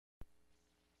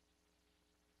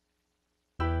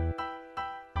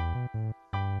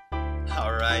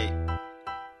Alright.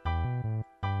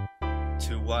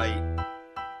 Too white.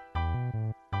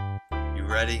 You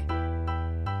ready?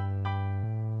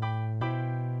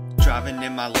 Driving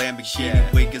in my Lamborghini,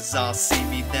 wiggers all see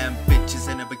me, them bitches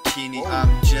in a bikini.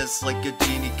 I'm just like a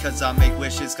genie, cause I make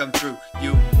wishes come true.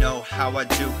 You know how I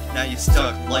do, now you're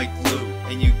stuck like glue,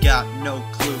 and you got no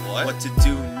clue what to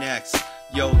do next.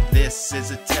 Yo, this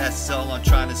is a test, all I'm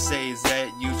trying to say is that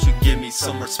you should give me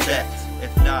some respect.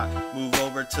 If not, move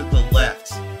over to the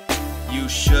left. You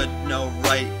should know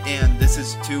right, and this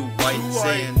is too white,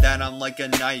 saying that I'm like a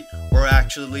knight, or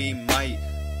actually might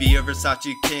be a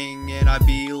Versace king, and I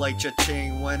be like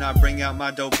cha-ching when I bring out my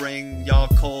dope ring. Y'all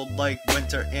cold like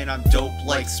winter, and I'm dope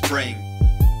like spring.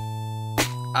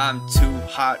 I'm too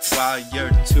hot while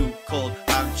you're too cold.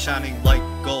 I'm shining like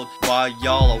gold while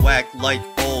y'all whack like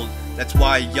old. That's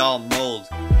why y'all mold.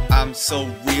 I'm so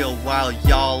real while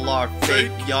y'all are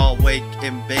fake. Y'all wake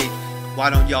and bake. Why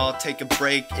don't y'all take a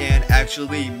break and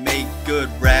actually make good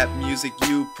rap music?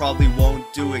 You probably won't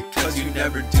do it cause you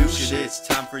never do shit. It's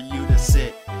time for you to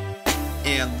sit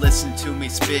and listen to me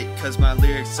spit, cause my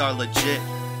lyrics are legit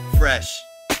fresh.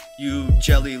 You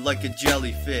jelly like a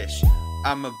jellyfish.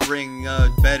 I'ma bring a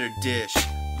better dish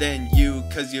than you,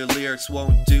 cause your lyrics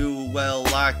won't do well.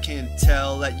 I can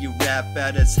tell that you rap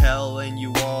bad as hell, and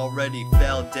you already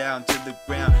fell down to the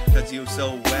ground cause you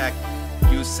so whack.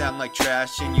 You sound like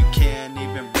trash and you can't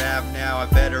even rap now. I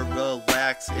better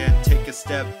relax and take a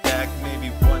step back. Maybe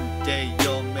one day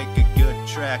you'll make a good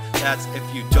track. That's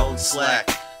if you don't slack.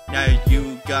 Now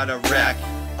you gotta rack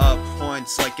up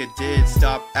points like it did.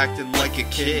 Stop acting like a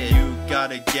kid. You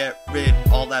gotta get rid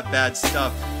all that bad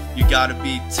stuff. You gotta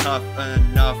be tough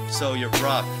enough so you're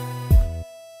rough.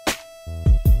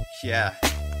 Yeah.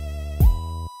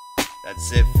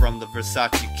 That's it from the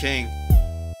Versace King.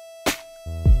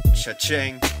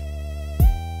 Cha-ching.